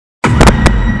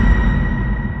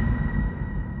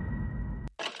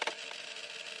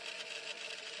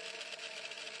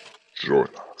Join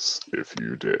us if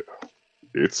you dare.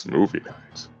 It's movie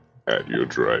night at your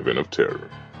drive-in of terror.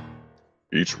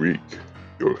 Each week,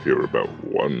 you'll hear about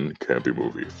one campy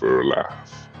movie for a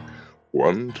laugh,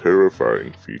 one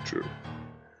terrifying feature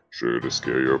sure to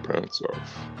scare your pants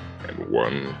off, and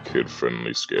one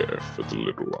kid-friendly scare for the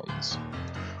little ones,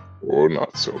 or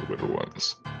not so little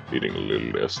ones, needing a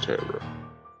little less terror.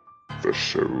 The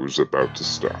show's about to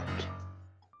start.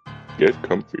 Get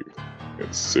comfy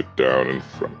and sit down in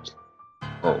front.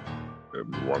 Oh,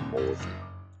 and one more thing.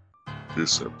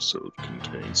 This episode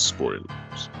contains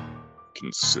spoilers.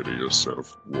 Consider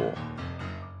yourself warned.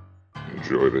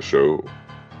 Enjoy the show,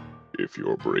 if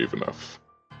you're brave enough.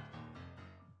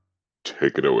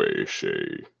 Take it away,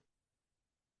 Shay.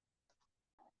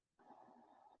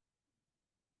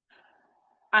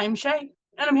 I'm Shay,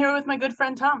 and I'm here with my good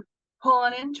friend Tom. Pull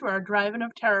on into our Drive-In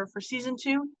of Terror for Season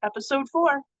 2, Episode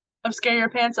 4 of Scare Your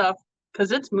Pants Off,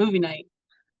 because it's movie night.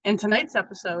 In tonight's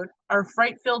episode, our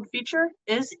fright-filled feature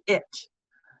is It.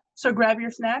 So grab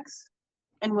your snacks,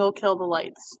 and we'll kill the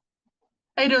lights.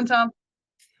 How you doing, Tom?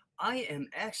 I am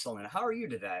excellent. How are you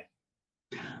today?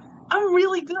 I'm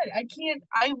really good.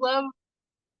 I love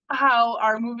how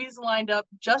our movies lined up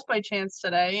just by chance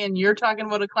today, and you're talking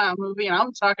about a clown movie, and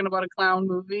I'm talking about a clown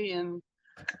movie, and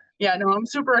yeah, no, I'm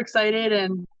super excited,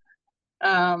 and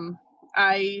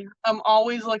I am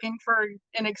always looking for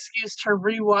an excuse to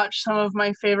rewatch some of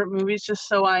my favorite movies just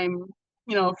so I'm,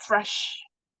 fresh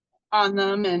on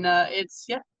them, and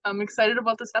I'm excited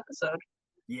about this episode.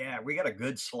 Yeah, we got a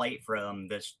good slate from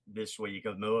this week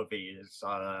of movies,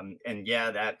 and yeah,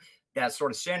 that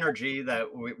sort of synergy that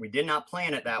we did not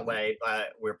plan it that way,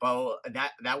 but we're both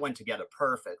that went together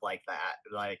perfect like that,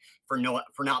 like for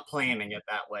not planning it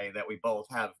that way, that we both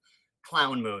have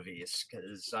clown movies,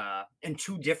 because and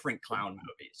two different clown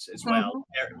movies as well.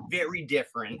 They're very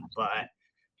different, but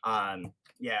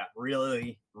yeah,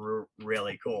 really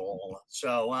really cool.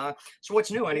 So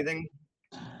what's new? Anything?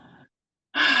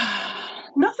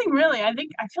 Nothing really. I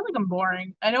feel like I'm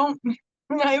boring. I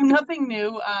have nothing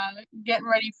new. Getting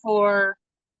ready for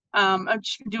I've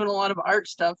just been doing a lot of art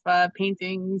stuff,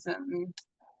 paintings, and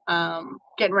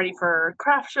getting ready for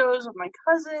craft shows with my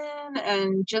cousin,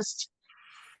 and just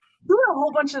doing a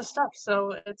whole bunch of stuff.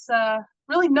 So it's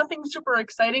really nothing super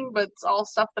exciting, but it's all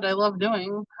stuff that I love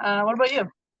doing. What about you?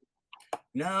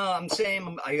 No, I'm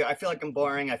same. I feel like I'm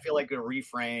boring. I feel like a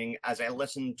refrain as I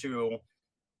listen to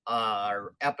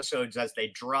episodes as they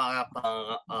drop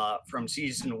from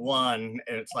season 1, and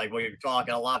it's like, well, you're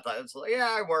talking a lot, but it's like,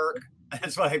 yeah, I work.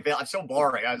 That's what I feel. I'm so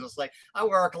boring. I was just like, I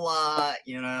work a lot,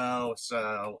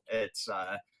 so it's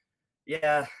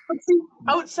yeah. Let's see,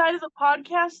 outside of the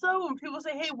podcast though, when people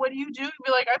say, hey, what do you do? You'd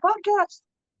be like, I podcast.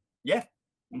 Yeah.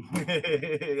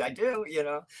 I do,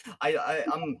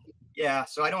 I'm yeah,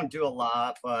 so I don't do a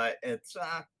lot, but it's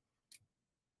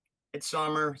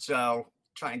summer, so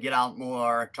trying to get out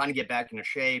more, trying to get back into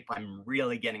shape. I'm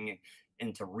really getting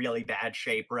into really bad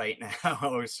shape right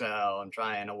now, so I'm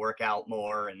trying to work out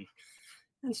more and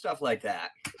stuff like that.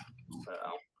 So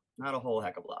not a whole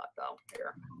heck of a lot though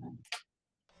here.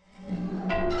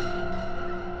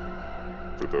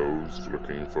 For those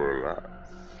looking for a laugh,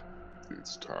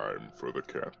 it's time for the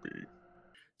campy.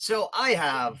 So I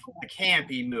have a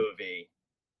campy movie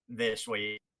this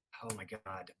week. Oh my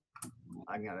god,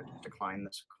 I'm gonna decline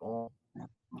this call.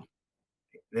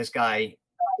 This guy,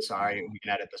 sorry, we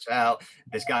can edit this out.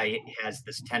 This guy has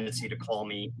this tendency to call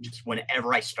me just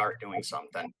whenever I start doing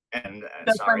something, and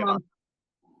That's sorry my mom. about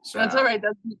that. So, that's all right.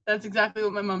 That's exactly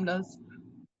what my mom does.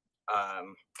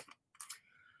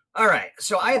 All right,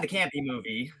 so I had the campy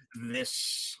movie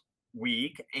this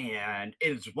week, and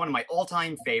it is one of my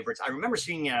all-time favorites. I remember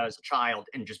seeing it as a child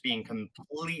and just being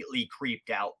completely creeped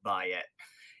out by it.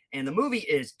 And the movie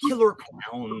is Killer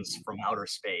Clowns from Outer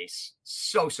Space.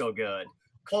 So good.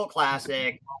 Cult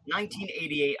classic,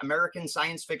 1988 American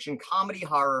science fiction comedy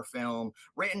horror film,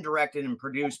 written, directed, and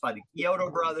produced by the Chiodo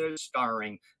brothers,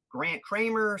 starring Grant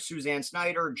Kramer, Suzanne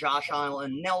Snyder, Josh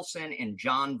Allen Nelson, and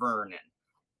John Vernon.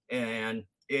 And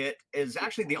it is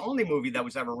actually the only movie that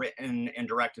was ever written and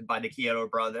directed by the Chiodo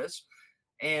brothers.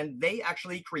 And they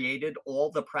actually created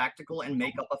all the practical and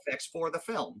makeup effects for the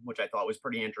film, which I thought was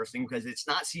pretty interesting because it's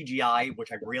not CGI,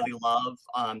 which I really love.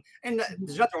 And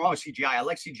there's nothing wrong with CGI. I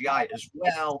like CGI as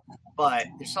well, but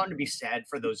there's something to be said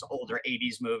for those older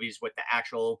 80s movies with the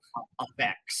actual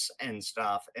effects and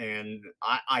stuff. And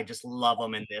I just love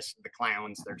them in this. The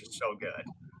clowns, they're just so good.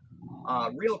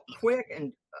 Real quick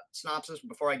and synopsis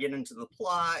before I get into the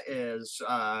plot is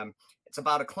It's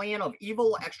about a clan of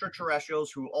evil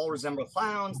extraterrestrials who all resemble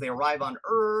clowns. They arrive on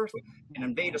Earth and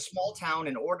invade a small town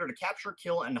in order to capture,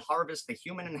 kill, and harvest the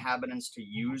human inhabitants to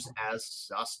use as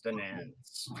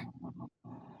sustenance.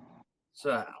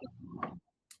 So,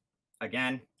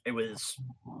 again, it was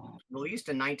released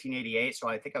in 1988, so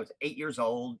I think I was 8 years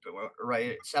old,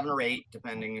 right, 7 or 8,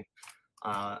 depending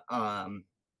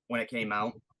when it came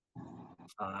out.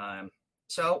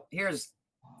 So here's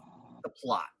the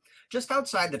plot. Just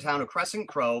outside the town of Crescent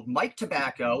Grove, Mike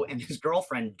Tobacco and his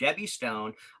girlfriend, Debbie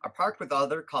Stone, are parked with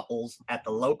other couples at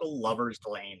the local lovers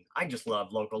lane. I just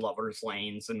love local lovers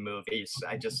lanes in movies.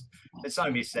 It's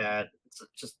something to be said. It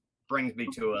just brings me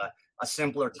to a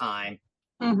simpler time.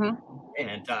 Mm-hmm.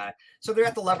 And so they're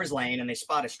at the lovers lane and they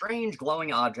spot a strange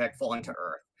glowing object falling to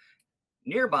Earth.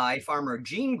 Nearby, farmer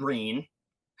Gene Green,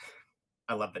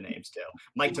 I love the names too.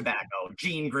 Mike Tobacco,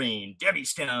 Gene Green, Debbie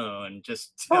Stone,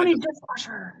 just Tony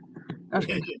Dishwasher.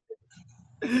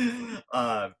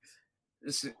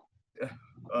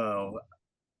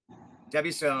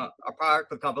 Debbie Stone are parked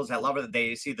with couples that love it.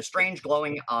 They see the strange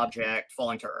glowing object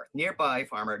falling to Earth. Nearby,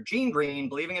 farmer Gene Green,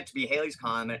 believing it to be Halley's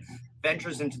Comet,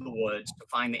 ventures into the woods to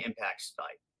find the impact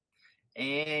site.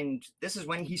 And this is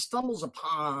when he stumbles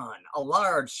upon a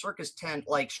large circus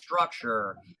tent-like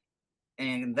structure.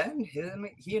 And then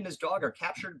he and his dog are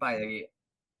captured by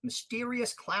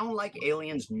mysterious clown-like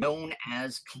aliens known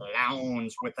as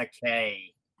clowns with a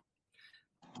K.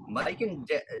 Mike and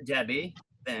Debbie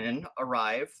then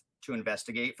arrive to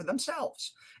investigate for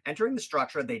themselves. Entering the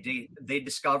structure, they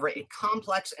discover a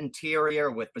complex interior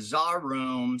with bizarre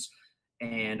rooms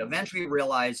and eventually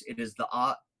realize it is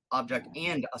the object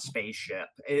and a spaceship.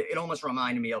 It almost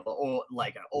reminded me of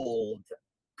an old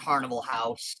Carnival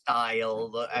House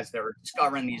style as they're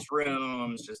discovering these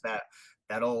rooms, just that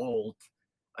old.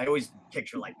 I always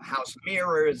picture like House of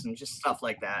Mirrors and just stuff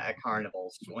like that at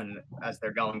carnivals as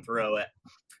they're going through it.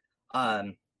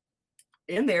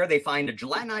 In there, they find a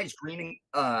gelatinized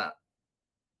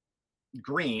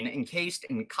green encased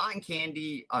in cotton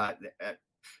candy.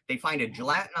 They find a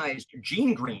gelatinized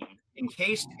Gene Green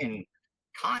encased in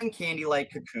cotton candy-like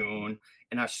cocoon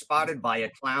and are spotted by a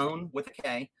clown with a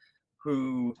K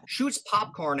who shoots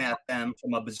popcorn at them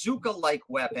from a bazooka-like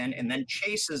weapon and then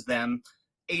chases them,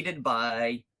 aided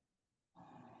by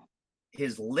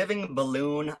his living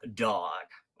balloon dog,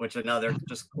 which another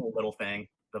just cool little thing.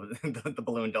 The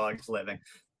balloon dog's living.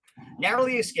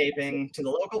 Narrowly escaping to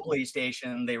the local police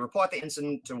station, they report the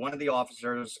incident to one of the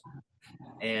officers,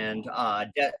 and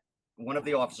one of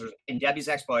the officers and Debbie's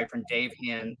ex-boyfriend, Dave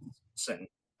Hansen,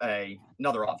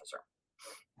 another officer.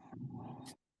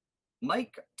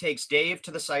 Mike takes Dave to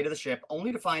the site of the ship,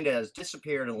 only to find it has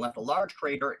disappeared and left a large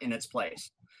crater in its place.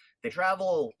 They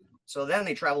travel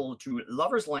to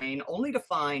Lover's Lane, only to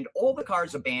find all the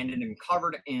cars abandoned and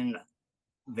covered in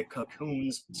the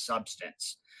cocoon's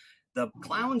substance. The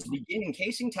clowns begin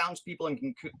encasing townspeople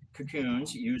in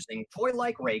cocoons using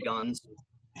toy-like ray guns.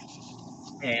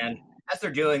 And as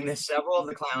they're doing this, several of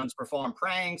the clowns perform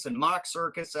pranks and mock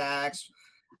circus acts.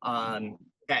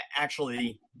 That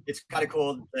actually, it's kind of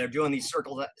cool. They're doing these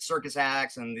circus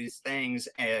acts and these things,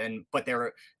 but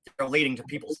they're leading to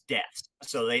people's deaths.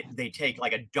 So they take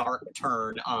like a dark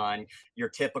turn on your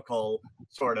typical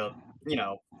sort of,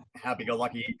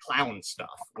 happy-go-lucky clown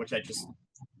stuff, which I just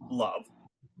love.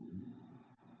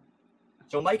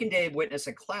 So Mike and Dave witness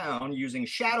a clown using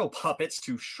shadow puppets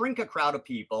to shrink a crowd of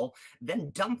people, then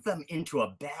dump them into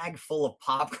a bag full of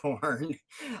popcorn,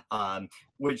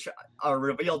 which are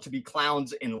revealed to be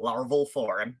clowns in larval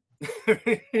form.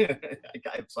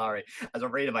 I'm sorry. As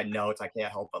I'm reading my notes, I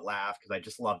can't help but laugh because I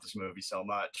just love this movie so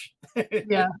much.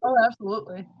 Yeah. Oh,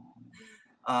 absolutely.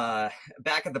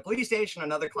 Back at the police station,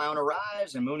 another clown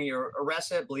arrives and Mooney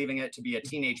arrests it, believing it to be a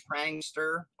teenage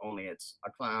prankster, only it's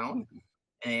a clown.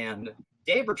 And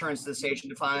Dave returns to the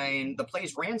station to find the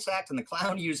place ransacked and the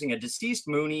clown using a deceased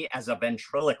Mooney as a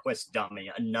ventriloquist dummy.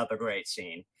 Another great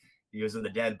scene, using the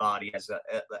dead body as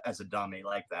a dummy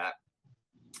like that.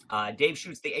 Dave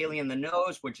shoots the alien in the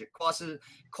nose, which it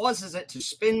causes it to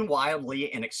spin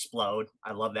wildly and explode.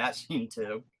 I love that scene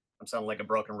too. I'm sounding like a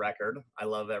broken record. I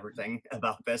love everything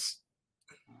about this.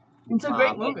 It's a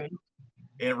great movie.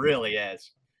 It really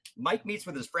is. Mike meets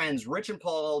with his friends Rich and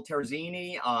Paul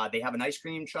Terrazini. They have an ice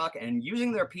cream truck, and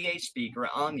using their PA speaker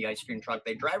on the ice cream truck,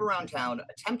 they drive around town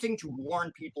attempting to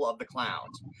warn people of the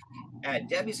clowns. At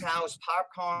Debbie's house,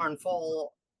 popcorn from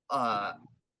the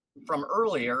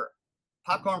earlier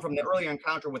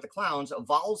encounter with the clowns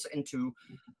evolves into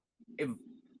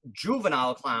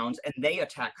juvenile clowns, and they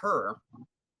attack her.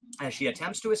 As she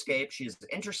attempts to escape, she is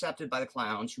intercepted by the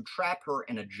clowns, who trap her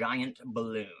in a giant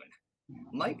balloon.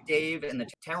 Mike, Dave, and the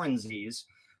Terenzes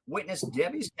witness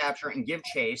Debbie's capture and give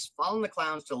chase, following the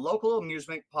clowns to a local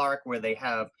amusement park where they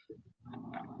have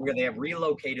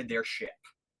relocated their ship.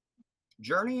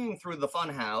 Journeying through the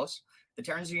funhouse, the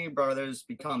Terenzi brothers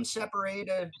become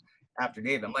separated after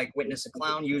Dave and Mike witness a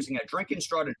clown using a drinking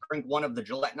straw to drink one of the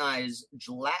gelatinized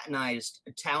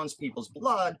townspeople's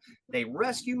blood. They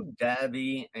rescue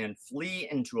Debbie and flee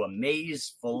into a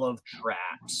maze full of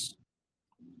traps.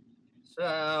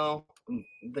 So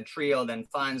the trio then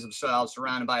finds themselves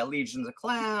surrounded by legions of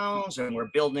clowns, and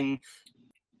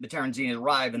the Terenzini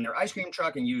arrive in their ice cream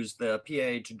truck and use the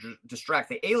PA to distract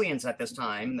the aliens at this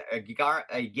time. A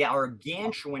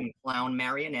gargantuan clown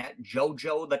marionette,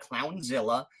 Jojo the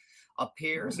Clownzilla,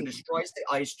 appears and destroys the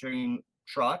ice cream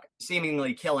truck,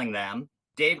 seemingly killing them.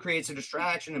 Dave creates a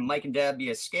distraction and Mike and Debbie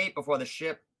escape before the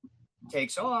ship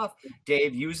takes off.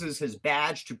 Dave uses his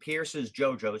badge to pierce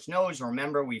Jojo's nose.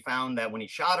 Remember, we found that when he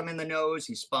shot him in the nose,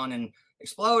 he spun and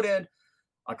exploded.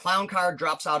 A clown car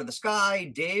drops out of the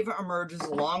sky. Dave emerges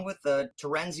along with the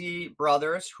Terenzi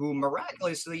brothers, who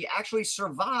miraculously actually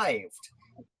survived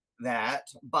that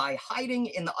by hiding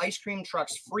in the ice cream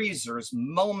truck's freezers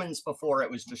moments before it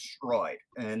was destroyed.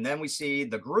 And then we see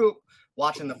the group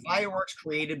watching the fireworks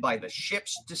created by the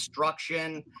ship's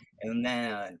destruction, and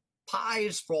then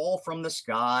pies fall from the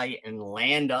sky and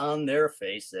land on their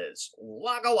faces.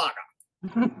 Waka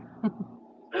waka.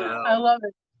 I love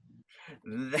it.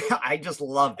 I just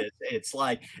love this. It's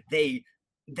like they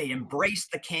embrace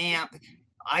the camp.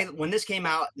 When this came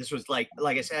out, this was like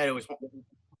I said, it was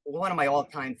one of my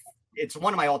all-time. It's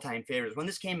one of my all-time favorites. When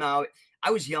this came out,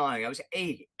 I was young. I was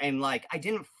 8, and I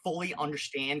didn't fully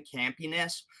understand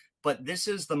campiness. But this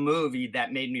is the movie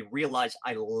that made me realize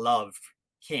I loved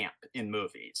camp in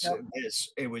movies. Yep.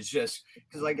 It was just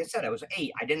because, like I said, I was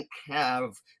 8. I didn't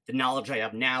have the knowledge I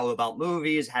have now about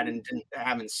movies.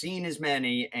 Haven't seen as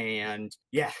many, and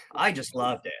yeah, I just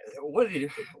loved it. What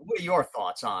are your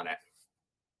thoughts on it?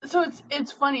 So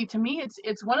it's funny to me.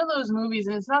 It's one of those movies,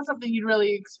 and it's not something you'd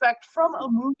really expect from a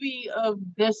movie of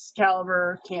this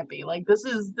caliber. Campy, like this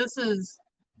is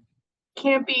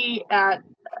campy at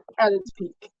its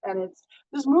peak, and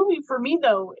this movie for me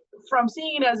though, from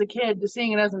seeing it as a kid to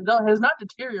seeing it as an adult, has not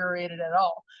deteriorated at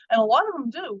all, and a lot of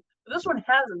them do, but this one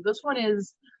hasn't. This one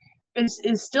is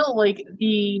still like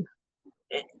the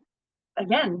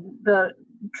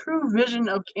true vision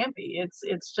of campy. It's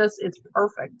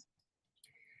perfect.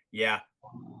 Yeah,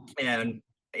 and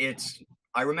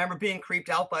I remember being creeped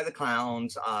out by the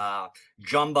clowns,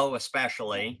 Jumbo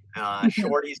especially.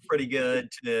 Shorty's pretty good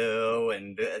too,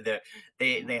 and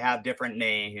they have different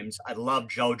names. I love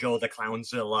Jojo the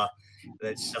Clownzilla.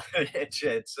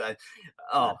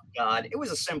 Oh God, it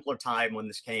was a simpler time when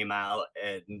this came out,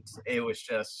 and it was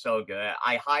just so good.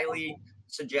 I highly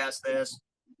suggest this.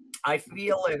 I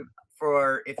feel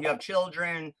if you have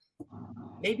children,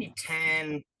 maybe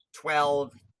 10,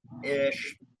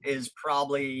 12-ish is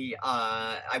probably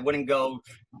I wouldn't go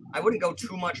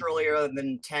too much earlier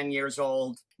than 10 years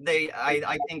old.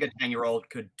 I think a 10-year-old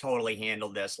could totally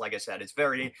handle this. Like I said, it's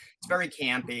very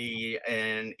campy,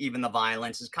 and even the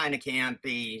violence is kind of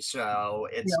campy, so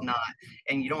it's not,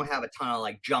 and you don't have a ton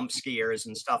of jump scares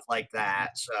and stuff like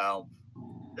that. So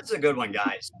this is a good one,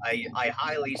 guys. I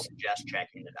highly suggest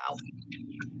checking it out.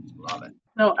 Love it.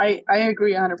 No, I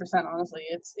agree 100%. Honestly,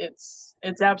 it's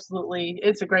absolutely,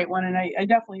 it's a great one, and I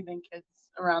definitely think kids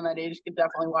around that age could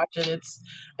definitely watch it.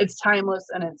 It's timeless,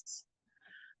 and it's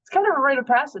kind of a rite of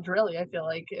passage, really. I feel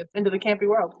like it's into the campy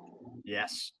world.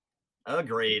 Yes,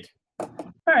 agreed.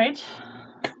 All right.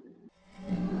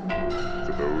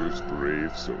 For those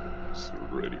brave souls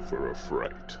ready for a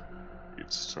fright,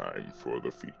 it's time for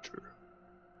the feature.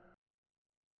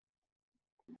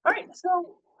 All right,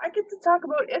 so I get to talk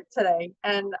about it today,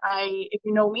 and if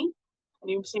you know me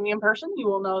and you've seen me in person, you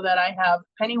will know that I have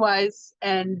Pennywise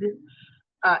and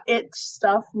It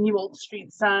stuff, Newbolt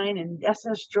Street sign, and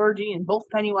SS Georgie, and both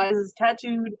Pennywises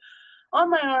tattooed on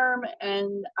my arm,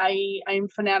 and I'm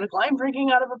fanatical. I'm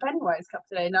drinking out of a Pennywise cup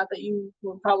today. Not that you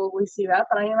will probably see that,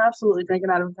 but I am absolutely drinking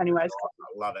out of a Pennywise cup.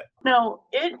 I love it. Now,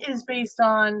 It is based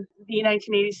on the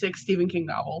 1986 Stephen King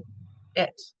novel,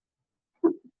 It.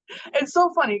 It's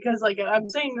so funny because I'm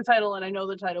saying the title and I know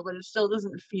the title, but it still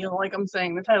doesn't feel like I'm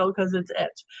saying the title because it's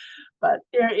It. But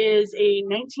there is a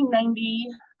 1990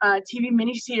 TV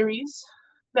miniseries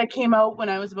that came out when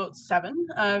I was about 7,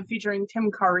 featuring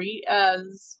Tim Curry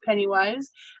as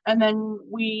Pennywise. And then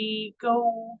we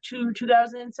go to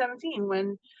 2017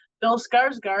 when Bill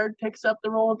Skarsgård picks up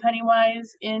the role of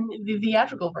Pennywise in the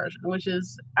theatrical version, which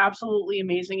is absolutely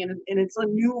amazing. And it's a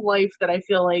new life that I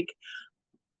feel like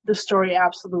the story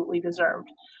absolutely deserved.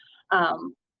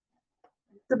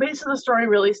 the base of the story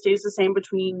really stays the same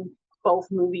between both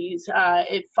movies.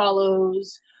 It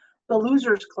follows the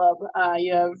Losers Club.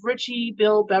 You have Richie,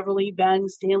 Bill, Beverly, Ben,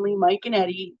 Stanley, Mike, and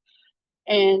Eddie.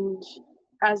 And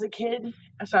as kids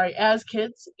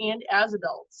and as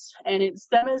adults. And it's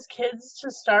them as kids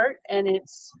to start, and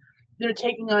they're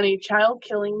taking on a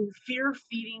child-killing,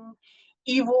 fear-feeding,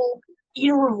 evil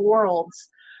eater of worlds,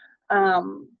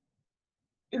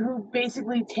 who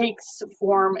basically takes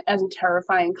form as a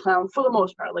terrifying clown for the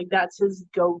most part. Like, that's his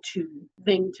go-to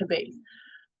thing to be.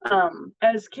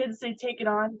 As kids, they take it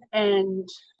on, and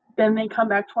then they come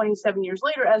back 27 years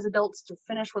later as adults to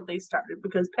finish what they started,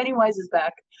 because Pennywise is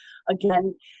back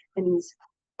again, and he's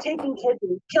taking kids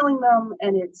and killing them,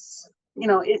 and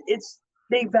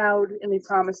they vowed and they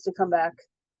promised to come back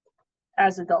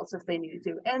as adults if they needed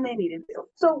to, and they needed to.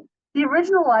 So the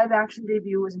original live action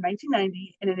debut was in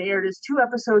 1990, and it aired as 2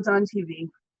 episodes on TV.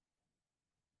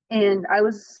 And I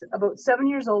was about 7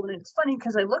 years old, and it's funny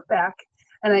because I look back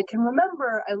and I can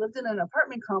remember I lived in an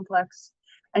apartment complex,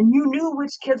 and you knew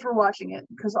which kids were watching it,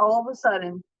 because all of a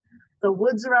sudden the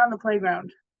woods around the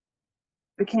playground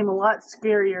became a lot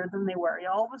scarier than they were.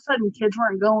 All of a sudden kids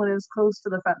weren't going as close to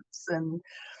the fence, and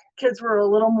kids were a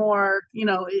little more,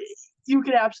 you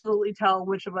could absolutely tell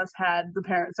which of us had the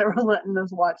parents that were letting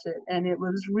us watch it. And it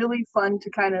was really fun to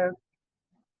kind of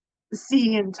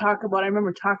see and talk about. I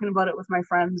remember talking about it with my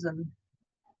friends, and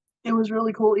it was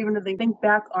really cool even to think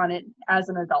back on it as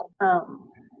an adult.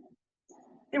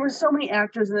 There were so many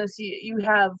actors in this. You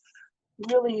have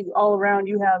really all around.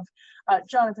 You have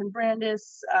Jonathan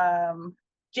Brandis,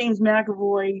 James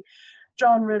McAvoy,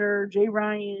 John Ritter, Jay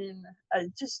Ryan,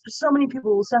 just so many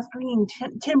people. Seth Green,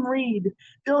 Tim Reed,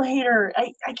 Bill Hader.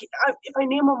 If I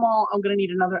name them all, I'm gonna need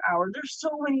another hour. There's so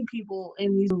many people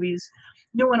in these movies,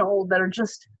 new and old, that are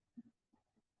just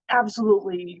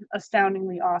absolutely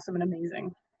astoundingly awesome and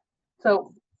amazing.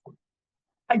 So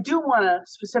I do want to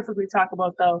specifically talk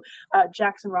about, though,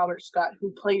 Jackson Robert Scott,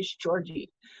 who plays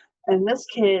Georgie. And this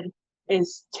kid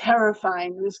is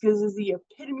terrifying. This kid is the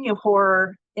epitome of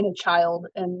horror in a child,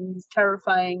 and he's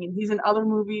terrifying. And he's in other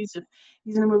movies.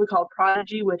 He's in a movie called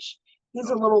Prodigy, which he's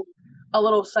a little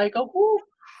psycho. Woo,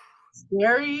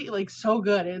 scary, like so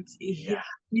good.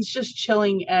 He's just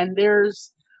chilling, and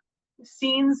there's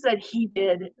scenes that he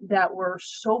did that were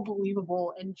so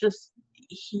believable, and just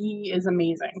he is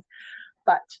amazing.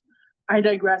 But I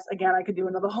digress. Again, I could do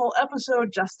another whole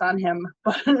episode just on him,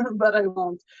 but I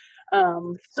won't.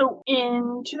 So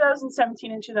in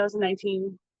 2017 and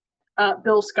 2019,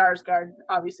 Bill Skarsgård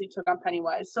obviously took on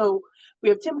Pennywise. So we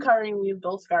have Tim Curry and we have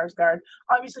Bill Skarsgård.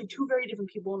 Obviously, 2 very different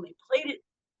people, and they played it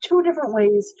 2 different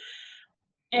ways.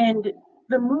 And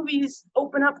the movies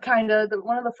open up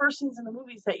one of the first scenes in the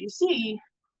movies that you see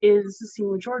is the scene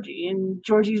with Georgie, and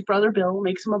Georgie's brother Bill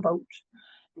makes him a boat.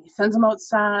 He sends him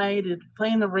outside and play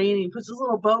in the rain, and he puts his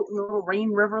little boat in the little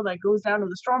rain river that goes down to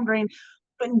the storm drain.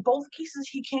 But in both cases,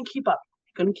 he can't keep up.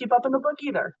 He couldn't keep up in the book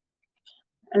either.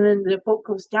 And then the boat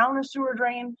goes down a sewer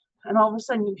drain, and all of a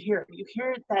sudden you hear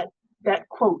that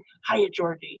quote, "Hiya,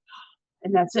 Georgie."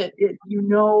 And that's it. You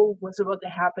know what's about to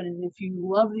happen. And if you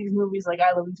love these movies like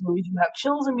I love these movies, you have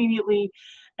chills immediately,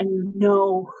 and you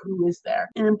know who is there.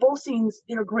 And in both scenes,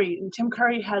 they're great. And Tim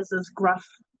Curry has this gruff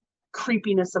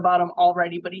creepiness about him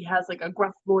already, but he has like a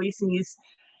gruff voice, and he's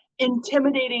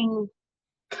intimidating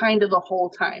kind of the whole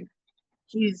time.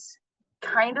 He's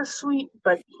kind of sweet,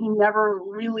 but he never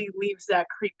really leaves that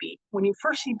creepy. When you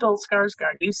first see Bill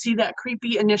Skarsgård, you see that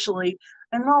creepy initially,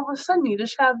 and then all of a sudden you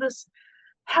just have this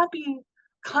happy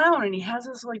clown, and he has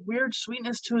this like weird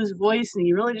sweetness to his voice, and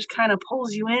he really just kind of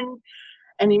pulls you in,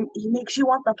 and he makes you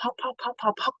want the pop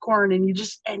popcorn, and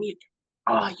he's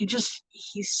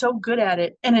so good at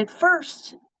it. And at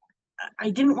first I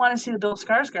didn't want to see the Bill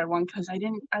Skarsgård one because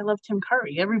I love Tim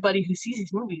Curry. Everybody who sees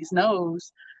these movies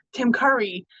knows Tim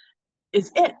Curry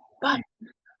is it, but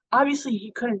obviously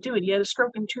he couldn't do it. He had a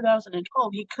stroke in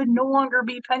 2012. He could no longer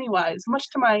be Pennywise, much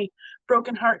to my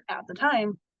broken heart at the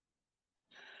time.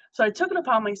 So I took it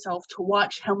upon myself to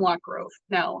watch Hemlock Grove.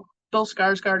 Now, Bill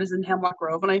Skarsgård is in Hemlock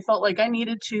Grove, and I felt like I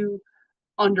needed to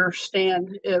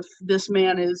understand if this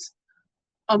man is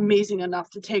amazing enough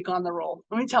to take on the role.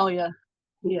 Let me tell you,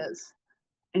 he is.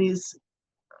 And he's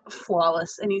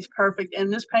flawless, and he's perfect.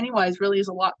 And this Pennywise really is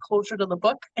a lot closer to the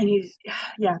book, and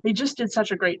they just did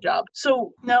such a great job.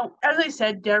 So now, as I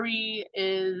said, Derry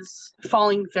is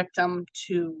falling victim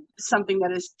to something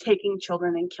that is taking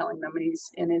children and killing them,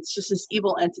 and it's just this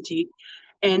evil entity.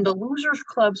 And the Losers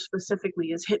Club specifically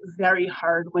is hit very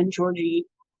hard when Georgie,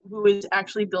 who is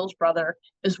actually Bill's brother,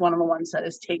 is one of the ones that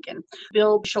is taken.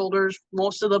 Bill shoulders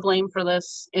most of the blame for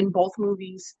this in both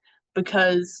movies,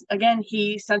 because again,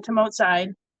 he sent him outside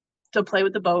to play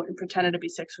with the boat and pretended to be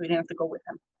sick so he didn't have to go with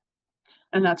him.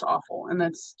 And that's awful. And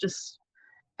that's just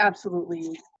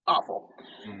absolutely awful.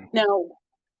 Now,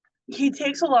 he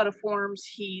takes a lot of forms.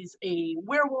 He's a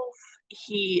werewolf.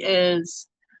 He's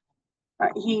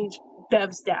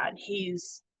Bev's dad.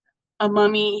 He's a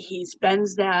mummy. He's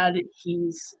Ben's dad.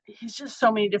 He's just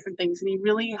so many different things, and he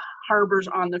really harbors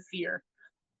on the fear.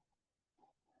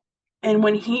 And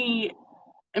when he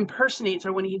impersonates,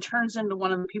 or when he turns into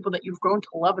one of the people that you've grown to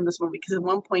love in this movie, because at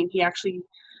one point he actually,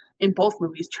 in both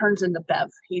movies, turns into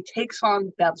Bev. He takes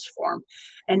on Bev's form,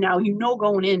 and now you know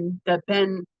going in that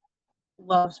Ben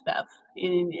loves Bev.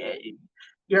 And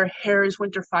your hair is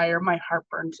winter fire, my heart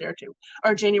burns there too.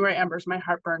 Or January embers, my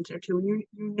heart burns there too.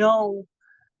 And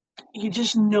you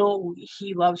just know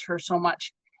he loves her so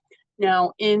much.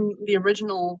 Now, in the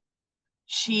original,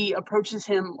 she approaches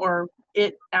him, or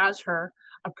it as her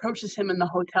approaches him in the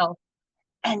hotel,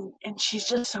 and she's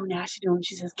just so nasty to him.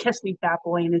 She says, "Kiss me, fat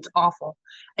boy," and it's awful.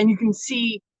 And you can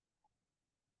see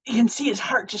his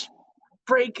heart just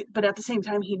break, but at the same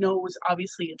time, he knows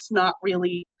obviously it's not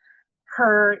really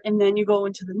her. And then you go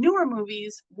into the newer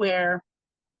movies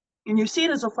and you see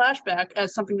it as a flashback,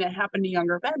 as something that happened to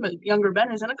younger Ben. But younger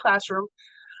Ben is in a classroom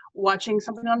watching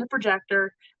something on the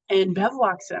projector, and Bev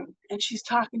walks in, and she's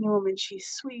talking to him, and she's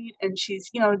sweet, and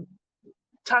she's,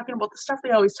 talking about the stuff they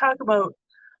always talk about,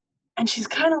 and she's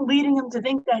kind of leading him to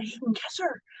think that he can kiss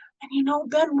her.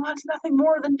 And Ben wants nothing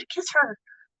more than to kiss her.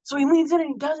 So he leans in and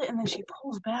he does it, and then she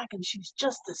pulls back, and she's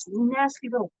just this nasty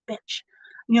little bitch.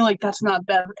 And you're like, that's not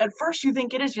Bev. At first you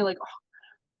think it is. You're like, oh,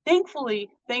 thankfully,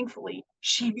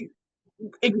 she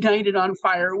ignited on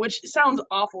fire, which sounds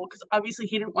awful because obviously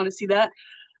he didn't want to see that.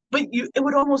 But it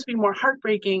would almost be more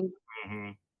heartbreaking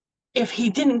if he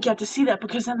didn't get to see that,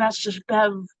 because then that's just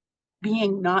Bev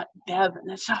being not Bev, and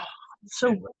that's so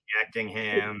rejecting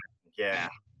him. Yeah,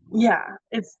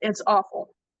 it's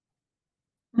awful.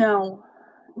 Now,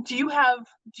 do you have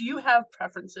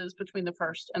preferences between the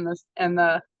first and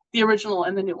the original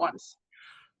and the new ones?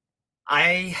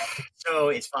 So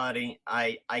it's funny.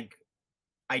 I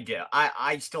do.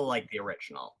 I still like the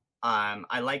original.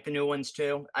 I like the new ones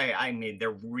too. I mean,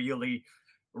 they're really,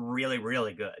 really,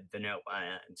 really good, the new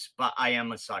ones. But I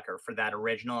am a sucker for that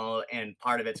original, and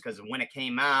part of it's because when it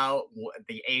came out,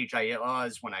 the age I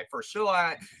was when I first saw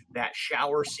it, that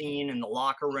shower scene in the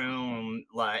locker room,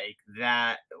 like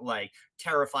that, like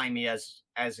terrifying me as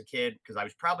a kid, because I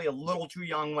was probably a little too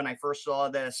young when I first saw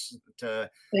this to.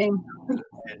 Same.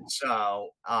 And so,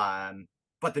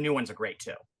 but the new ones are great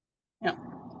too. Yeah.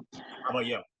 How about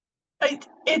you?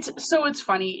 It's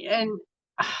funny, and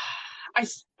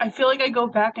I feel like I go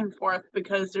back and forth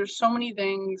because there's so many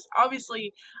things.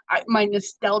 Obviously, my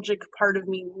nostalgic part of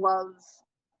me loves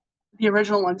the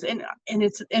original ones, and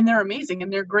they're amazing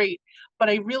and they're great. But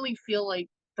I really feel like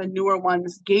the newer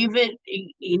ones gave it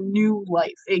a new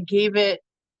life. It gave it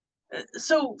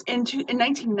so in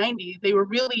 1990 they were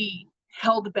really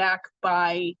held back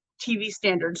by TV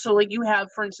standards. So like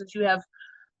for instance, you have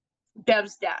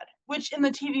Bev's dad, which in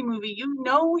the TV movie, he's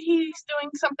doing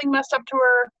something messed up to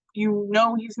her.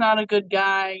 He's not a good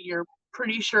guy. You're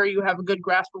pretty sure you have a good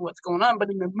grasp of what's going on. But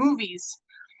in the movies,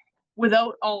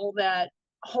 without all that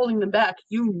holding them back,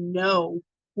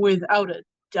 without a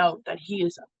doubt that he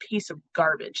is a piece of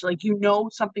garbage. Like,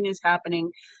 something is happening.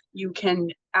 You can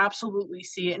absolutely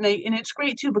see it. And it's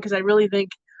great, too, because I really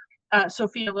think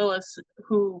Sophia Lillis,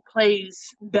 who plays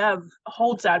Bev,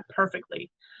 holds that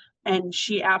perfectly. And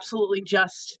she absolutely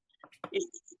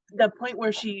the point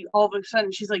where she all of a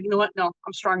sudden she's like, you know what? No,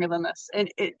 I'm stronger than this. And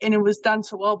it was done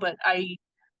so well, but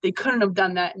they couldn't have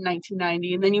done that in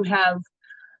 1990. And then you have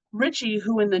Richie,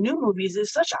 who in the new movies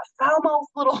is such a foul-mouthed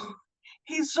little,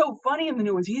 he's so funny in the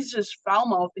new ones. He's just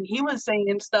foul-mouthed, and he was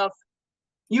saying stuff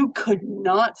you could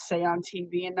not say on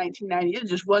TV in 1990. It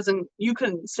just wasn't, you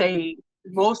couldn't say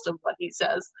most of what he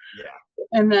says.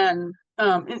 Yeah. And then,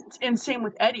 and same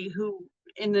with Eddie, who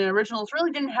in the originals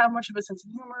really didn't have much of a sense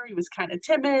of humor. He was kind of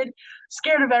timid,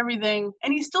 scared of everything,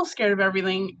 and he's still scared of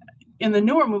everything in the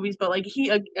newer movies. But like he's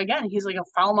like a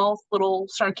foul-mouthed little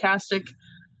sarcastic,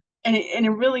 and I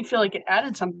really feel like it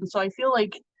added something. So I feel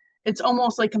like it's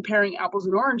almost like comparing apples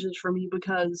and oranges for me,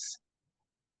 because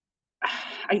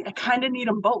I kind of need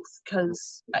them both,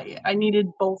 because I needed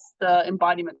both the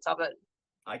embodiments of it.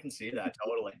 I can see that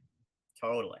totally.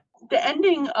 The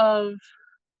ending of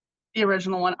the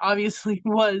original one obviously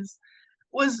was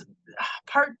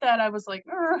part that I was like,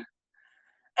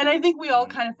 and I think we all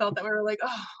kind of felt that. We were like,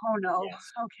 oh no,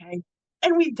 yes. Okay,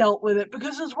 and we dealt with it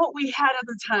because it's what we had at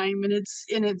the time, and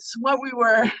it's what we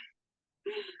were.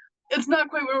 It's not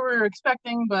quite what we were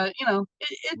expecting, but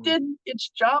it did its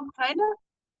job, kind of.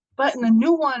 But in the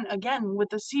new one, again with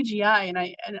the CGI, and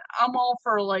I'm all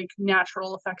for like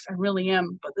natural effects, I really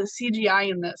am. But the CGI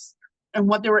in this and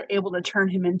what they were able to turn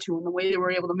him into, and the way they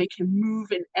were able to make him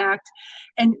move and act,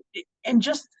 and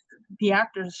just the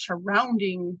actors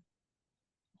surrounding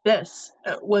this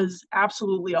was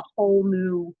absolutely a whole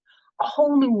new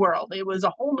world. It was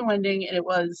a whole new ending, and it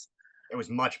was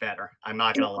much better. I'm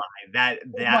not gonna lie. That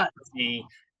for me,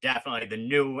 definitely the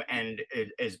new end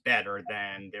is better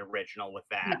than the original with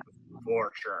that,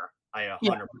 for sure. I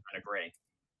 100% agree.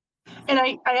 And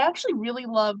I actually really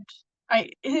loved.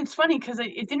 It's funny because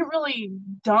it didn't really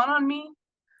dawn on me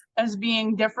as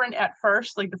being different at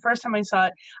first. Like the first time I saw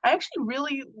it, I actually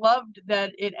really loved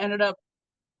that it ended up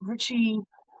Richie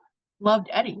loved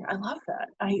Eddie. I love that.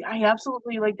 I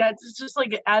absolutely like that. It's just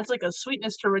like it adds like a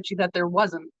sweetness to Richie that there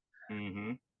wasn't.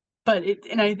 Mm-hmm. But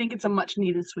and I think it's a much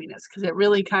needed sweetness because it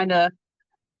really kind of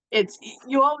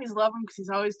you always love him because he's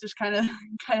always just kind of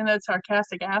that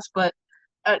sarcastic ass, but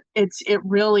it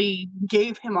really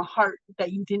gave him a heart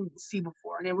that you didn't see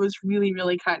before, and it was really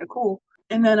really kind of cool.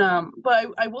 And then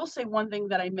but I will say one thing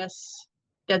that I miss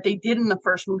that they did in the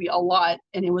first movie a lot,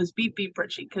 and it was beep beep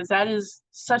Richie, because that is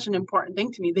such an important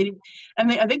thing to me.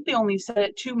 I think they only said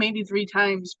it 2 maybe 3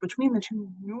 times between the 2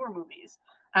 newer movies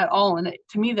at all, and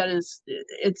to me it's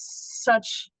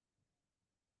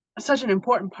such an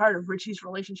important part of Richie's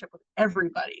relationship with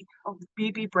everybody. Oh,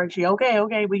 beep beep Richie,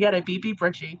 okay, we get it, beep beep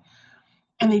Richie.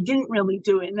 And they didn't really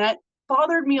do it, and that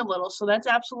bothered me a little. So that's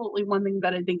absolutely one thing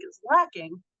that I think is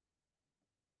lacking.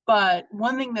 But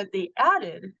one thing that they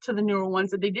added to the newer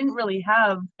ones that they didn't really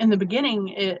have in the beginning,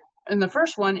 in the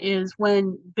first one, is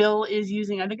when Bill is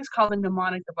using, I think it's called a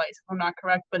mnemonic device, if I'm not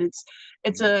correct, but it's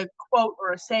a quote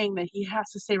or a saying that he has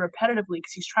to say repetitively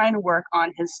because he's trying to work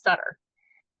on his stutter.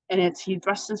 And he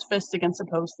thrusts his fist against a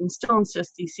post and still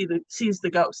insists he sees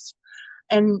the ghost.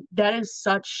 And that is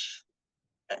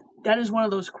one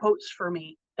of those quotes for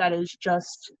me that is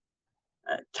just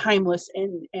timeless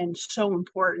and so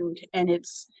important. And it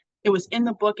was in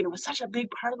the book, and it was such a big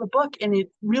part of the book, and it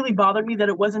really bothered me that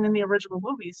it wasn't in the original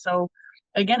movie. So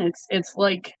again, it's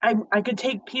like I could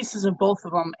take pieces of both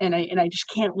of them, and I just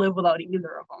can't live without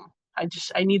either of them.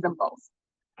 I need them both.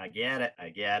 I get it.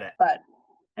 But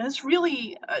and it's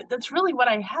really that's really what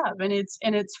I have, and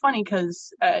it's funny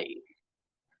because I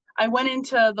went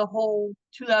into the whole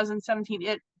 2017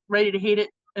 It ready to hate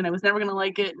it, and I was never gonna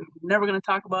like it, and never gonna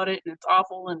talk about it, and it's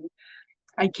awful, and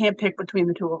I can't pick between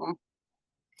the 2 of them.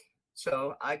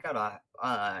 So I got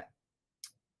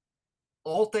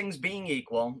all things being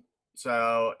equal.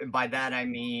 So by that I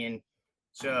mean,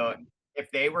 so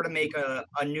if they were to make a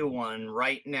new one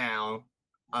right now,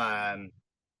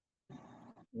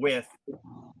 with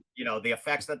the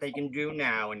effects that they can do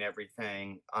now and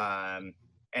everything,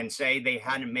 and say they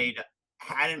hadn't made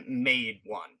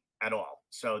one at all.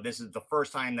 So this is the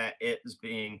first time that it is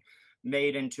being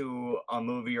made into a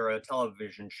movie or a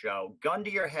television show. Gun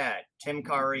to your head, Tim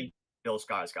Curry, Bill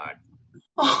Skarsgård.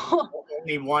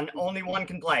 Only one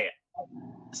can play it.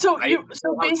 So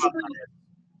basically,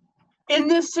 in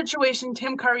this situation,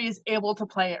 Tim Curry is able to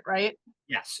play it, right?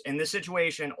 Yes. In this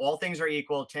situation, all things are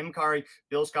equal. Tim Curry,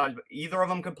 Bill Skarsgård, either of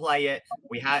them could play it.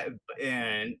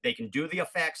 And they can do the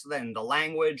effects, then the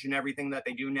language and everything that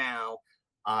they do now.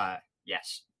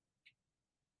 Yes.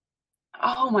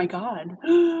 Oh my God.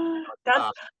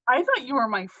 I thought you were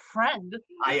my friend.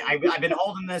 I've been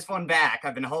holding this one back.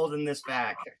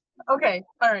 Okay.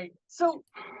 All right. So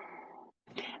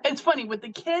it's funny with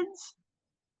the kids.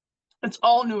 It's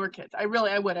all newer kids. I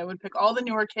would pick all the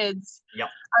newer kids. Yep.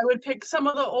 I would pick some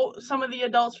of the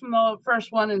adults from the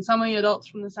first one and some of the adults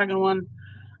from the second one.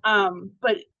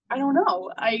 But I don't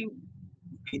know.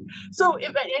 So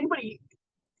if anybody,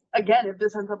 again, if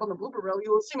this ends up on the blooper reel,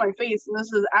 you will see my face, and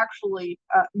this is actually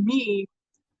me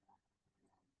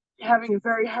having a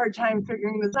very hard time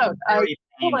figuring this out. Very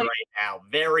pained right now.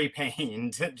 Very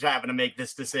pained having to make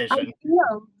this decision.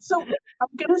 So I'm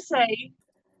gonna say,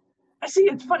 I see.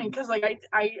 It's funny because like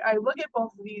I look at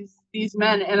both of these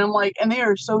men, and I'm like, and they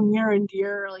are so near and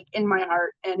dear, like in my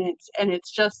heart, and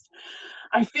it's just,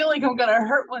 I feel like I'm gonna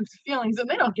hurt one's feelings, and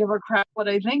they don't give a crap what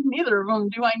I think. Neither of them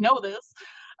do. I know this.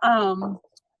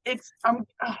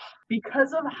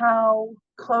 Because of how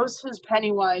close his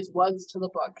Pennywise was to the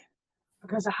book,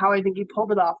 because of how I think he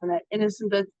pulled it off, and that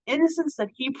innocence that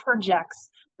he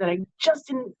projects that I just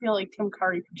didn't feel like Tim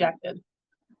Curry projected.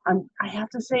 I have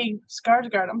to say,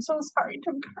 Skarsgård, I'm so sorry,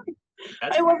 Tim Curry.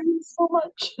 I love you so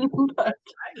much. But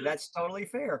that's totally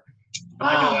fair.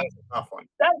 I know that was a tough one.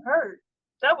 That hurt.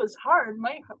 That was hard.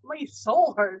 My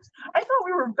soul hurts. I thought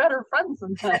we were better friends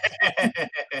than that.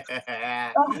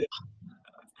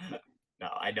 No,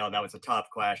 I know that was a tough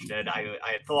question. I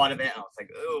had thought of it, and I was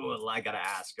like, "Ooh, I gotta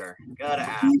ask her. Gotta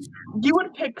ask." You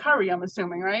would pick Curry, I'm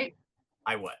assuming, right?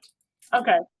 I would.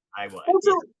 Okay. I would. Well,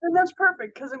 so then that's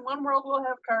perfect because in one world we'll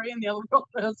have Curry and the other world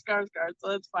we'll have Skarsgård, so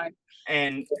that's fine.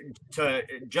 And to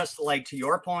just like to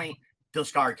your point, Bill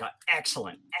Skarsgård,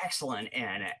 excellent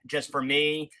in it. Just for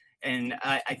me, and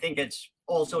I think it's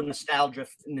also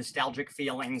nostalgic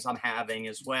feelings I'm having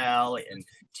as well. And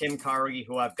Tim Curry,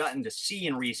 who I've gotten to see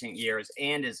in recent years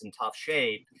and is in tough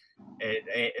shape,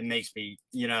 it makes me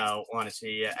want to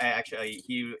see. Actually,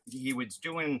 he was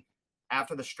doing.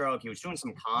 After the stroke, he was doing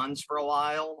some cons for a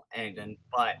while,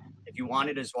 but if you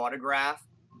wanted his autograph,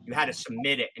 you had to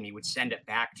submit it, and he would send it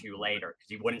back to you later because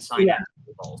he wouldn't sign it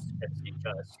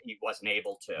because he wasn't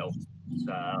able to.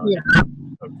 So it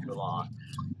took too long.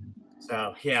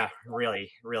 So yeah, really,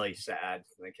 really sad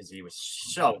because he was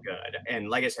so good. And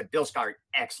like I said, Bill Skarsgård,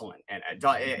 excellent. And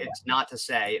it's not to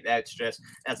say that's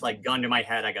like gun to my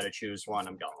head. I got to choose one.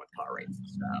 I'm going with Curry.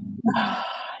 So.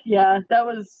 Yeah, that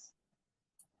was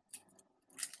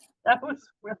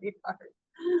really hard.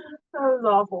 That was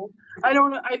awful. I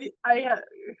don't know.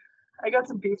 I got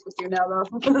some beef with you now, though.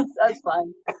 That's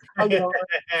fine. I'll get over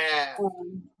it. I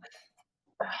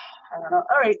don't know.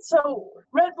 All right. So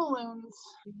red balloons,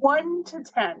 1 to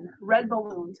 10. Red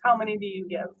balloons. How many do you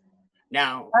give?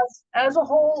 Now, as a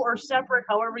whole or separate,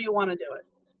 however you want to do it.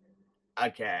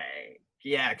 Okay.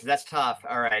 Yeah, because that's tough.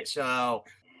 All right. So,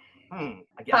 I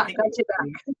think. Got you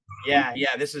back.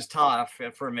 Yeah. This is tough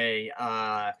for me.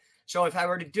 So if I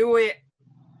were to do it,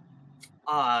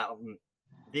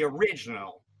 the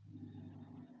original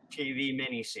TV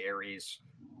miniseries,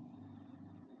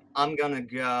 I'm gonna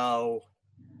go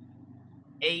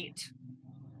 8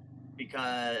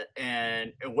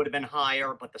 and it would have been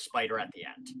higher, but the spider at the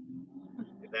end.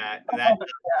 That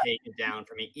take it down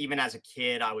for me. Even as a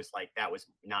kid, I was like, that was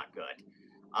not good.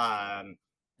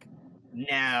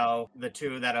 Now the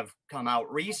two that have come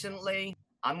out recently,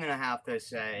 I'm gonna have to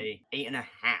say 8.5.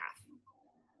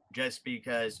 Just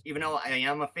because, even though I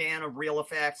am a fan of real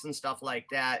effects and stuff like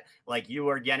that, like you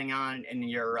were getting on in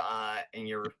your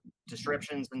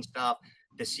descriptions and stuff,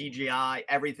 the CGI,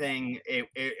 everything,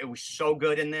 it was so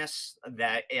good in this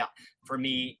that for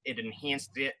me it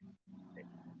enhanced it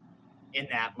in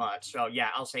that much. So yeah,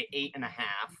 I'll say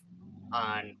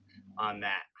 8.5 on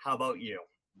that. How about you?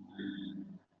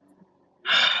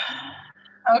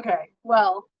 Okay,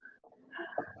 well,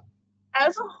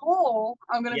 as a whole,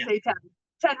 I'm gonna say 10.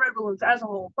 10 red balloons as a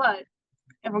whole, but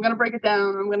if I'm gonna break it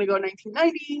down, I'm gonna go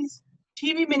 1990s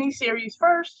TV miniseries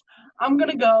first. I'm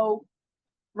gonna go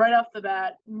right off the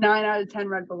bat 9 out of 10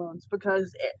 red balloons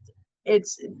because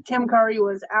it's Tim Curry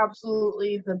was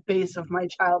absolutely the base of my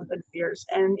childhood fears,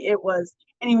 and he was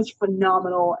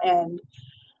phenomenal. And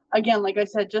again, like I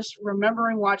said, just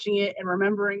remembering watching it and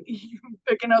remembering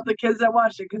picking up the kids that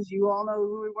watched it because you all know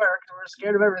who we were because we're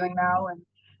scared of everything now.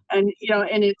 And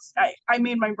it's I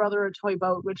made my brother a toy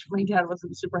boat, which my dad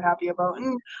wasn't super happy about,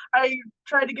 and I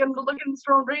tried to get him to look in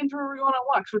Throne Range where we were going on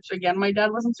walks, which again my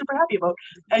dad wasn't super happy about.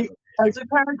 And as a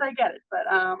parent, I get it, but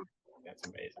that's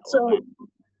amazing. So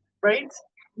right,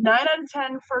 9 out of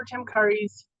 10 for Tim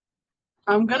Curry's.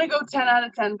 I'm gonna go 10 out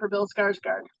of 10 for Bill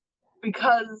Skarsgård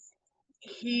because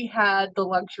he had the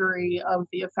luxury of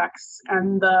the effects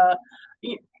and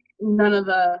none of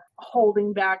the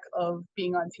holding back of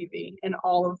being on TV and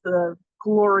all of the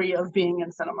glory of being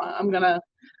in cinema.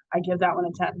 I give that one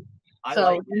a 10. So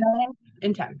like 9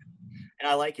 and 10. And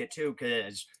I like it too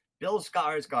because Bill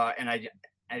Skarsgård, and I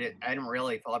didn't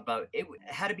really thought about it. It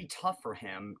had to be tough for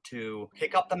him to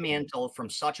pick up the mantle from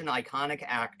such an iconic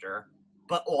actor,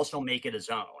 but also make it his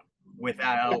own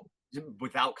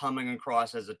without coming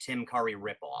across as a Tim Curry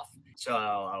ripoff.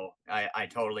 So I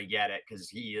totally get it because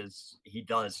he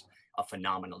does a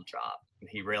phenomenal job.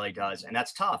 He really does. And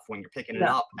that's tough when you're picking it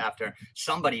up after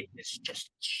somebody is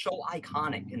just so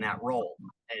iconic in that role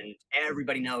and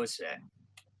everybody knows it.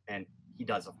 And he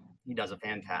does a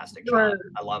fantastic job.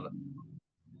 I love it.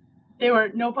 They were,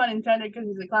 no pun intended because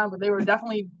he's a clown, but they were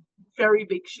definitely very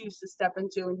big shoes to step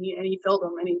into, and he filled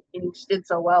them, and he did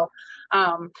so well.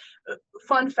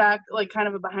 Fun fact, like kind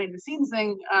of a behind the scenes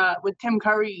thing, with Tim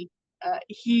Curry,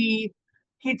 he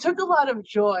took a lot of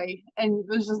joy, and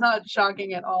this is not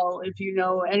shocking at all if you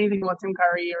know anything about Tim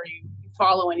Curry or you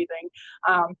follow anything.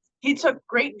 He took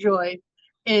great joy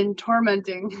in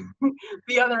tormenting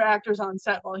the other actors on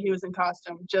set while he was in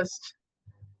costume, just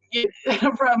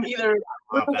from either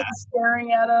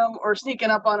staring at him or sneaking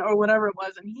up on or whatever it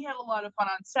was, and he had a lot of fun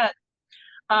on set.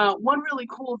 One really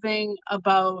cool thing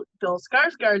about Bill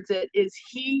Skarsgård's is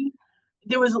he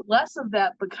there was less of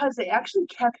that because they actually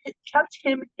kept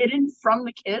him hidden from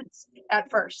the kids at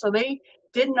first. So they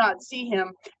did not see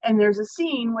him. And there's a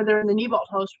scene where they're in the Neibolt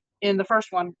house in the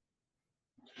first one,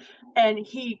 and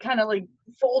he kind of like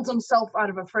folds himself out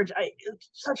of a fridge. It's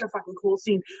such a fucking cool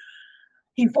scene.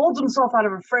 He folds himself out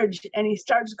of a fridge and he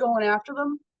starts going after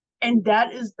them. And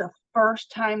that is the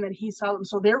first time that he saw them.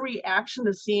 So their reaction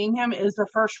to seeing him is the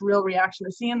first real reaction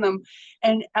to seeing them.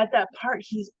 And at that part,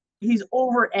 he's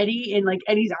over Eddie, and like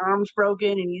Eddie's arm's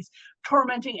broken, and he's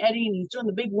tormenting Eddie, and he's doing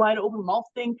the big wide open mouth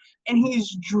thing, and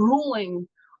he's drooling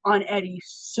on Eddie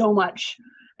so much.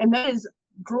 And that is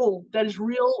drool. That is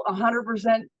real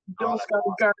 100% Bill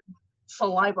Skarsgård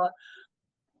saliva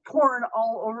pouring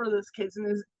all over this kid,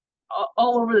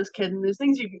 and there's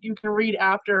things you can read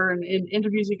after, and in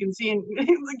interviews you can see, and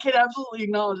the kid absolutely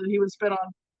acknowledged that he was spit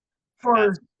on for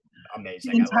That's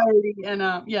amazing. the entirety. And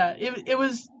yeah,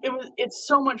 it's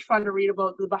so much fun to read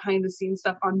about the behind the scenes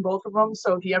stuff on both of them.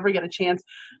 So if you ever get a chance,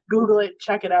 Google it,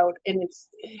 check it out, and it's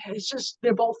just,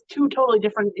 they're both two totally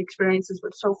different experiences,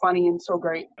 but so funny and so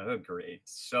great. Oh, great.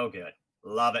 So good.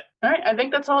 Love it. All right, I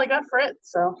think that's all I got for it.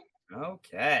 So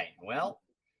okay, well,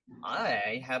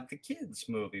 I have the kids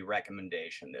movie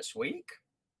recommendation this week.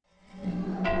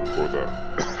 For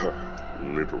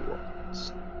the little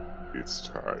ones, it's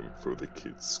time for the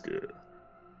kids scare.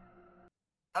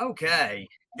 Okay,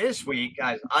 this week,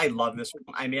 guys, I love this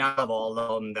one. I mean, I love all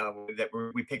of them that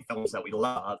we pick films that we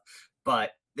love,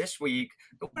 but this week,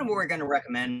 the one we're going to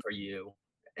recommend for you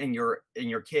and your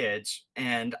kids,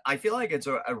 and I feel like it's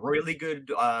a really good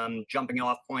jumping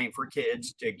off point for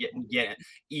kids to get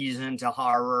ease into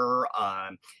horror,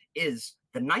 is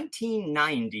the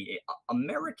 1990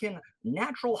 American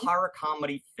natural horror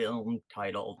comedy film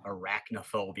titled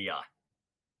Arachnophobia.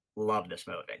 Love this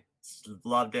movie.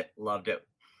 Loved it.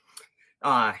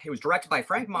 It was directed by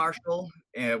Frank Marshall,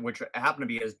 which happened to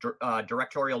be his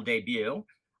directorial debut.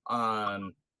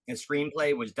 His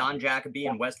screenplay was Don Jacoby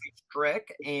and Wesley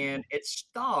Strick, and it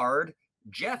starred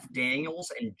Jeff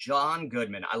Daniels and John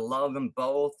Goodman. I love them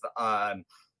both.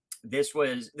 This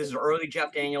is early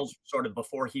Jeff Daniels, sort of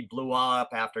before he blew up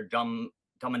after Dumb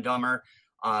and Dumber.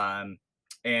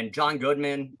 And John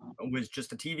Goodman was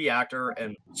just a TV actor,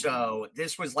 and so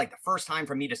this was like the first time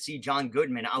for me to see John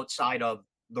Goodman outside of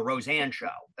the Roseanne show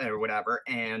or whatever,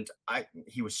 and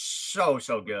he was so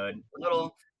good.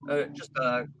 Just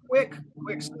a quick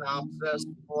synopsis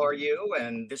for you,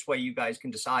 and this way you guys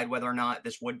can decide whether or not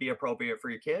this would be appropriate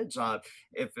for your kids.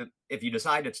 If you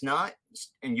decide it's not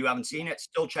and you haven't seen it,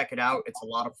 still check it out. It's a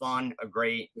lot of fun, a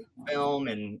great film,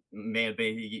 and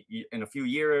maybe in a few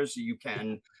years you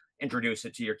can introduce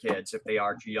it to your kids if they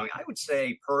are too young. I would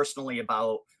say personally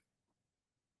about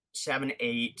 7,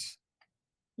 8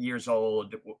 years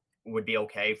old would be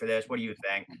okay for this. What do you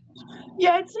think?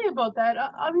 yeah, I'd say about that.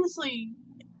 Obviously,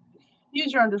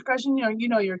 use your own discretion. You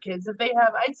know your kids. I'd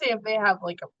say if they have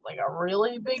like a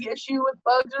really big issue with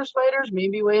bugs or spiders,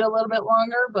 maybe wait a little bit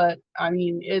longer. But I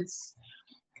mean,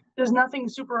 there's nothing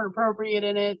super inappropriate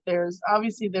in it. There's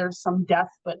some death,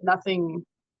 but nothing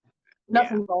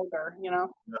vulgar.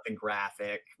 Nothing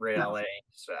graphic, really.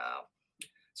 No.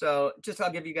 So just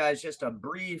I'll give you guys just a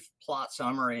brief plot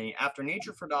summary. After a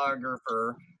nature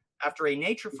photographer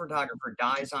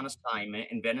dies on assignment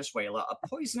in Venezuela, a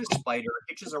poisonous spider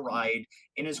hitches a ride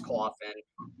in his coffin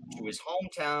to his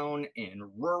hometown in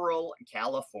rural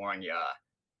California.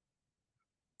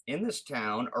 In this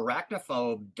town,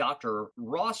 arachnophobe Dr.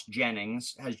 Ross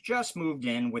Jennings has just moved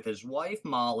in with his wife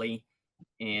Molly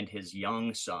and his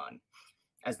young son.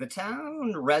 As the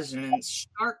town residents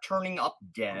start turning up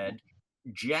dead,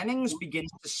 Jennings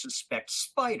begins to suspect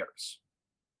spiders,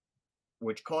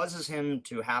 which causes him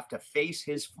to have to face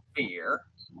his fear.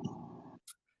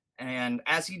 And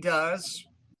as he does,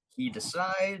 he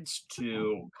decides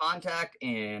to contact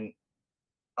and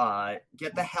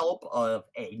get the help of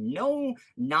a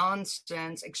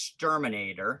no-nonsense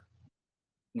exterminator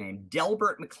named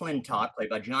Delbert McClintock, played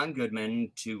by John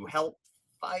Goodman, to help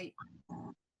fight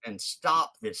and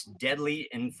stop this deadly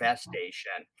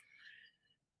infestation.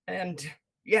 And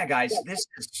yeah, guys, this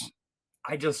is,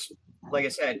 like I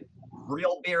said,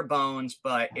 real bare bones,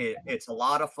 but it's a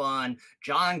lot of fun.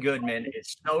 John Goodman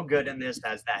is so good in this,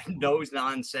 as that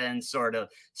nonsense, sort of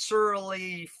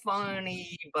surly,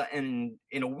 funny, but in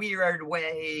a weird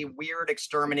way, weird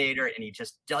exterminator, and he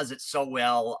just does it so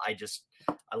well. I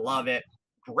love it.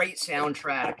 Great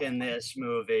soundtrack in this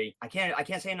movie. I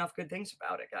can't say enough good things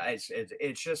about it, guys.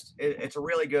 It's a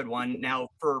really good one. Now,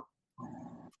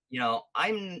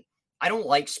 I don't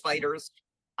like spiders.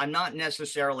 I'm not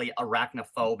necessarily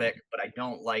arachnophobic, but I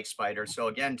don't like spiders. So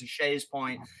again, to Shay's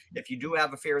point, if you do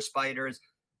have a fear of spiders,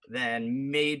 then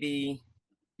maybe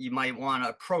you might want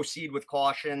to proceed with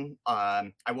caution.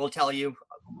 I will tell you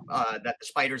that the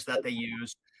spiders that they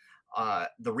use,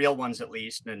 the real ones at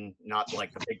least, and not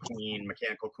like the big queen,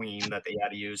 mechanical queen that they had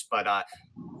to use, but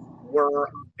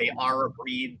they are a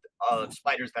breed of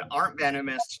spiders that aren't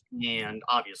venomous, and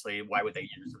obviously, why would they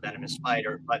use a venomous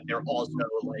spider? But they're also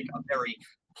like a very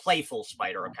playful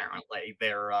spider. Apparently,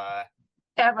 they're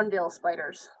Avondale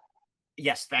spiders.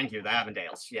 yes, thank you, the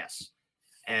Avondales, yes,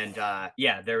 and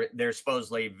yeah, they're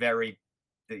supposedly very,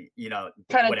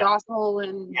 kind of docile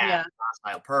and yeah,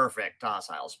 docile, perfect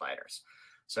docile spiders.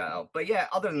 So, but yeah,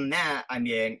 other than that, I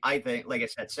mean, I think, like I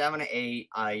said, 7 to 8,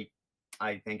 I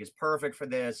think is perfect for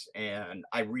this, and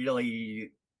I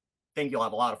really think you'll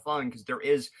have a lot of fun because there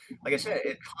is, like I said,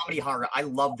 comedy horror. I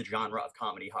love the genre of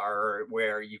comedy horror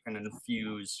where you can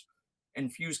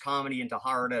infuse comedy into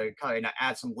horror to kind of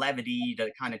add some levity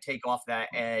to kind of take off that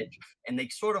edge, and they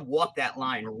sort of walk that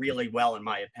line really well, in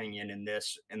my opinion, in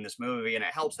this movie, and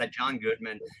it helps that John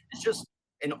Goodman is just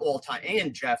an all-time,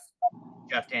 and Jeff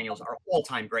Daniels are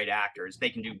all-time great actors. They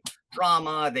can do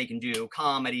drama, they can do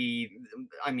comedy.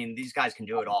 I mean, these guys can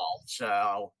do it all.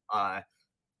 So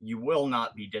you will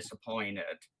not be disappointed.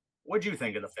 What'd you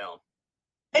think of the film?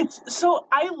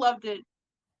 I loved it.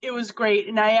 It was great,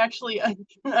 and I actually I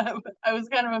was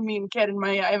kind of a mean kid. And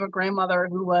I have a grandmother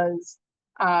who was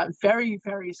very,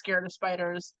 very scared of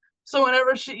spiders. So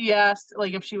whenever she asked,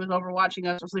 like, if she was over watching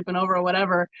us or sleeping over or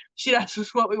whatever, she'd ask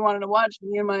us what we wanted to watch.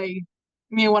 Me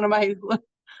and one of my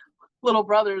little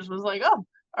brothers was like, "Oh,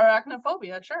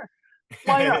 arachnophobia, sure.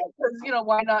 Why not? Because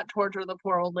why not torture the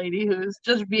poor old lady who's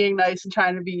just being nice and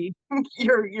trying to be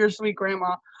your sweet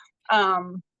grandma."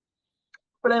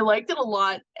 But I liked it a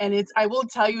lot, and I will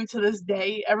tell you, to this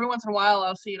day, every once in a while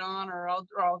I'll see it on, or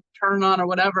I'll turn it on or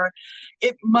whatever.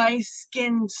 My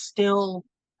skin still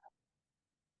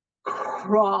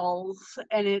crawls,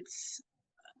 and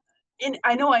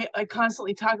I know I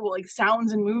constantly talk about like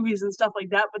sounds in movies and stuff like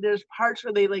that, but there's parts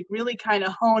where they like really kind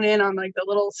of hone in on like the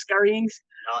little scurryings.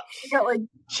 I got like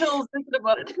chills thinking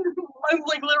about it. I'm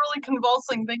like literally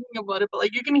convulsing thinking about it, but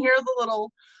like you can hear the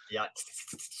little. Yeah.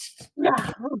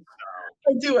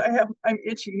 I do. I'm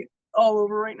itchy all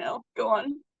over right now. Go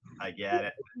on. I get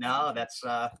it. No, that's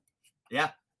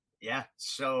yeah.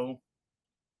 So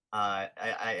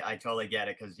I totally get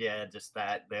it, because just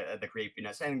that the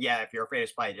creepiness, and yeah, if you're afraid of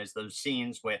spiders, those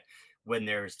scenes when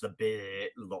there's the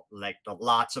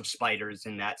lots of spiders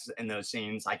in those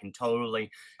scenes, I can totally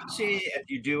see if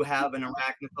you do have an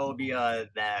arachnophobia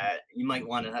that you might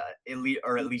want to at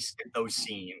least skip those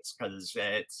scenes, because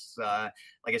it's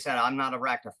like I said, I'm not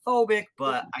arachnophobic,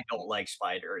 but I don't like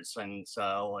spiders, and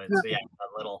so it's a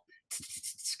little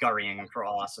scurrying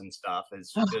across and stuff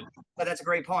is good. But that's a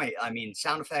great point. I mean,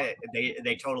 sound effect,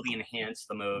 they totally enhance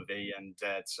the movie, and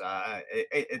it's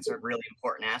a really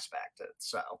important aspect.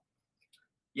 So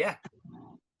yeah.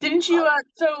 Didn't you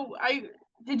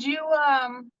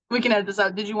we can edit this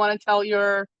out. Did you want to tell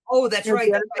your that's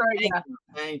right. Yeah.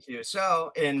 Thank you.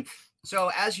 So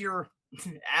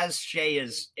as Shay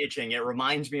is itching, it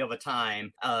reminds me of a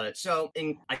time. I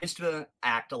used to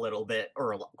act a little bit,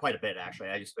 or quite a bit actually.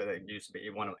 I used to be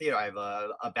one of theater. I have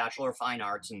a Bachelor of Fine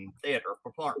Arts in theater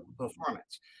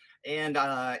performance, and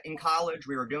in college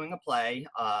we were doing a play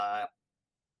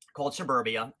called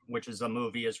Suburbia, which is a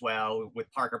movie as well with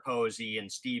Parker Posey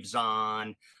and Steve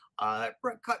Zahn.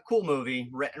 Cool movie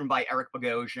written by Eric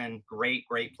Bogosian, great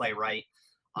playwright.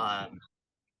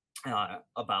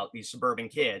 About these suburban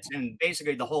kids, and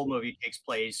basically the whole movie takes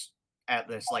place at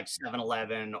this like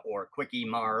 7-Eleven or Quickie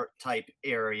Mart type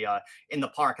area in the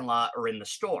parking lot or in the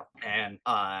store. And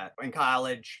in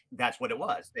college, that's what it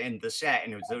was. And the set,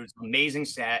 and it was an amazing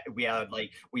set.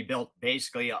 We built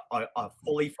basically a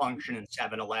fully functioning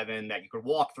 7-Eleven that you could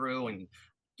walk through and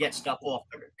get stuff off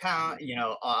the account,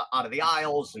 out of the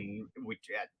aisles, and we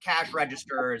had cash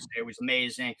registers. It was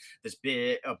amazing. This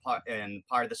bit and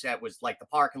part of the set was like the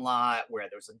parking lot where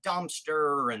there was a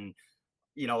dumpster and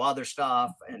other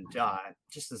stuff, and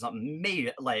just as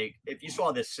amazing. Like, if you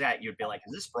saw this set, you'd be like,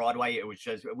 "Is this Broadway?" It was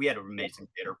just, we had an amazing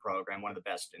theater program, one of the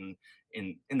best in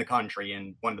the country,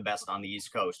 and one of the best on the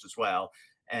East Coast as well.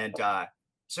 And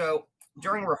so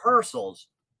during rehearsals,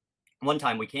 one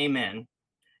time we came in,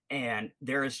 and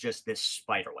there is just this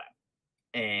spider web,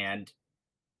 and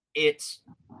it's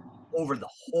over the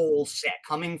whole set,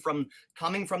 coming from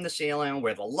the ceiling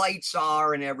where the lights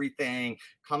are and everything,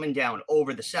 coming down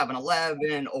over the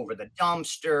 7-Eleven, over the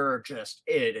dumpster.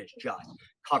 It is just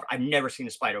covered. I've never seen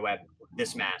a spider web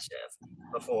this massive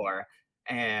before.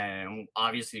 And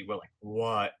obviously we're like,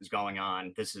 what is going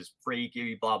on? This is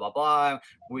freaky, blah, blah, blah.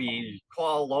 We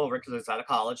call over because it's out of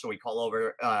college. So we call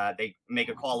over, they make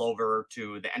a call over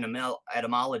to the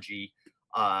etymology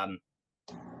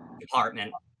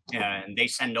department, and they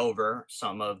send over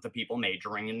some of the people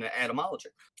majoring in etymology.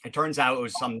 It turns out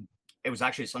it was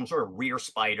actually some sort of rear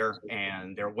spider,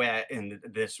 and they're wet, and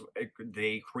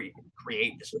they create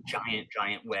this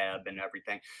giant web and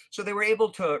everything. So they were able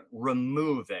to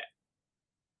remove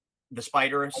the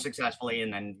spider successfully,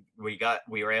 and then we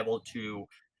were able to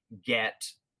get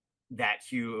that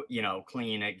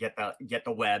clean it, get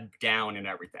the web down and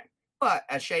everything. But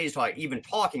as Shay's even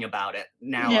talking about it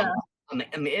now, Yeah.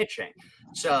 I'm itching.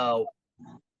 So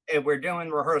we're doing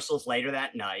rehearsals later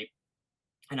that night,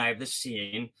 and I have this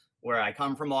scene where I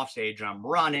come from off stage and I'm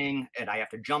running, and I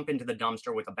have to jump into the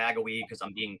dumpster with a bag of weed because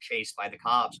I'm being chased by the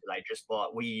cops because I just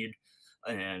bought weed.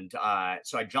 And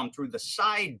so I jump through the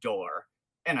side door,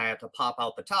 and I have to pop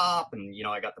out the top, and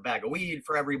I got the bag of weed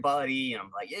for everybody, and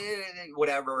I'm like, yeah,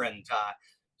 whatever. And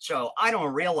so I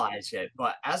don't realize it,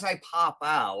 but as I pop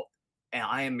out,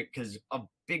 and because a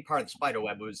big part of the spider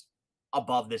web was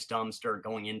above this dumpster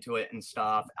going into it and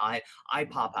stuff, I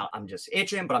pop out. I'm just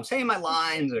itching, but I'm saying my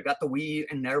lines. I got the weed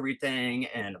and everything,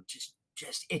 and I'm just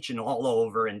itching all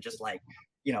over, and just like,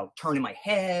 turning my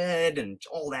head and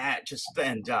all that.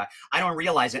 And I don't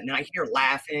realize it, and I hear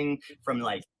laughing from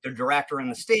like the director in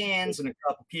the stands and a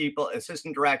couple people,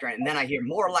 assistant director, and then I hear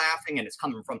more laughing, and it's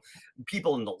coming from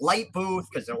people in the light booth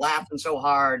because they're laughing so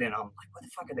hard, and I'm like, what the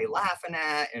fuck are they laughing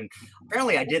at? And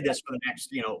apparently I did this for the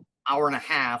next hour and a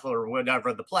half or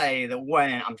whatever the play, that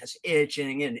when I'm just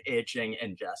itching and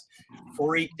just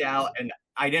freaked out. And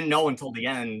I didn't know until the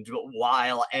end,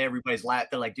 while everybody's laughing,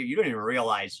 they're like, dude, you don't even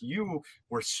realize you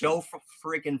were so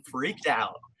freaking freaked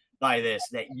out by this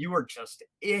that you were just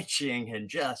itching and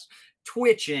just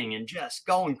twitching and just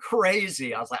going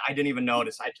crazy. I was like, I didn't even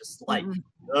notice. I just like,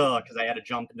 because I had to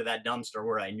jump into that dumpster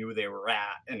where I knew they were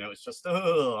at, and it was just,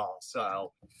 so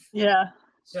Yeah.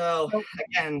 So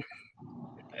again,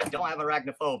 I don't have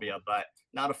arachnophobia, but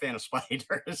not a fan of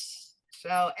spiders.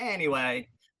 So anyway,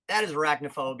 that is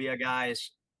Arachnophobia,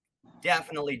 guys.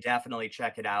 Definitely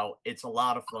check it out. It's a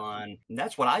lot of fun. And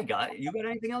that's what I got. You got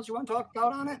anything else you want to talk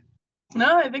about on it?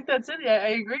 No, I think that's it. Yeah, I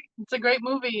agree. It's a great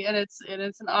movie, and it's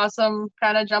an awesome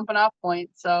kind of jumping off point.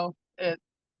 So it's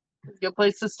a good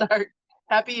place to start.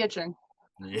 Happy itching.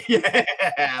 Yeah,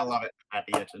 I love it.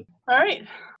 Happy itching. All right.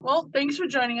 Well, thanks for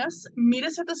joining us. Meet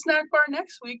us at the snack bar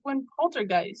next week when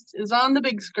Poltergeist is on the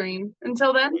big screen.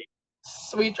 Until then,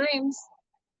 sweet dreams.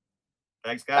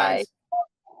 Thanks, guys. Bye.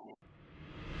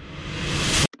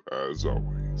 As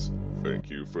always, thank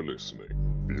you for listening.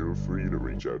 Feel free to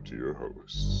reach out to your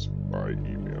hosts by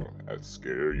email at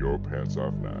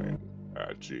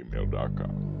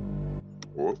scareyourpantsoff9@gmail.com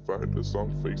or find us on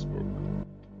Facebook.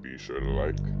 Be sure to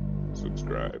like,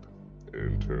 subscribe,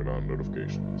 and turn on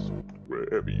notifications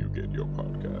wherever you get your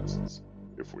podcasts.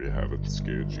 If we haven't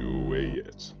scared you away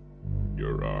yet,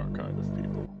 you're our kind of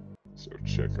people. So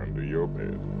check under your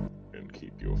bed and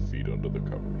keep your feet under the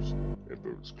covers and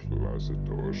those closet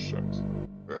doors shut.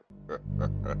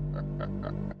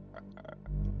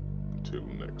 Until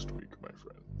next week, my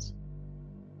friend.